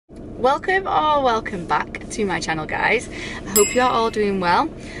welcome or welcome back to my channel, guys. I hope you are all doing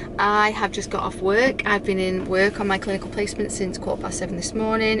well. I have just got off work. I've been in work on my clinical placement since 7:15 this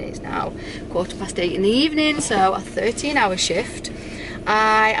morning. It's now 8:15 in the evening, so a 13-hour shift.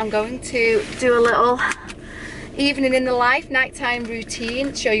 I am going to do a little evening in the life, nighttime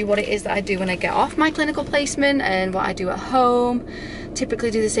routine, show you what it is that I do when I get off my clinical placement and what I do at home.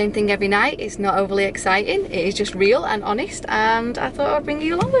 Typically do the same thing every night. It's not overly exciting, it is just real and honest, and I thought I'd bring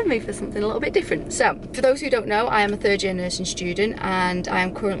you along with me for something a little bit different. So for those who don't know, I am a third-year nursing student and I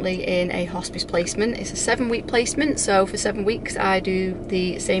am currently in a hospice placement. It's a 7-week placement, so for 7 weeks I do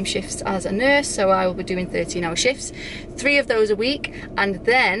the same shifts as a nurse, so I will be doing 13-hour shifts, 3 of those a week, and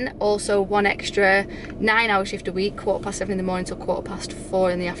then also 1 extra 9-hour shift a week, 7:15 in the morning till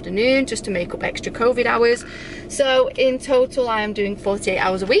 4:15 in the afternoon, just to make up extra COVID hours. So in total I am doing 48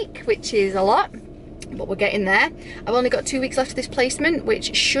 hours a week, which is a lot, but we're getting there. I've only got 2 weeks left of this placement,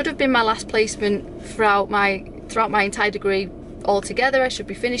 which should have been my last placement throughout my entire degree altogether. I should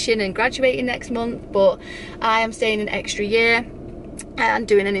be finishing and graduating next month, but I am staying an extra year and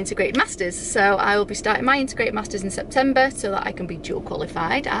doing an integrated masters, so I will be starting my integrated masters in September so that I can be dual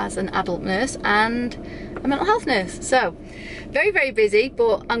qualified as an adult nurse and a mental health nurse. So very busy,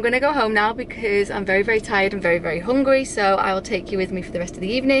 but I'm gonna go home now because I'm very tired and very hungry, so I will take you with me for the rest of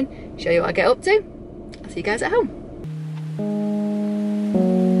the evening, show you what I get up to. I'll see you guys at home.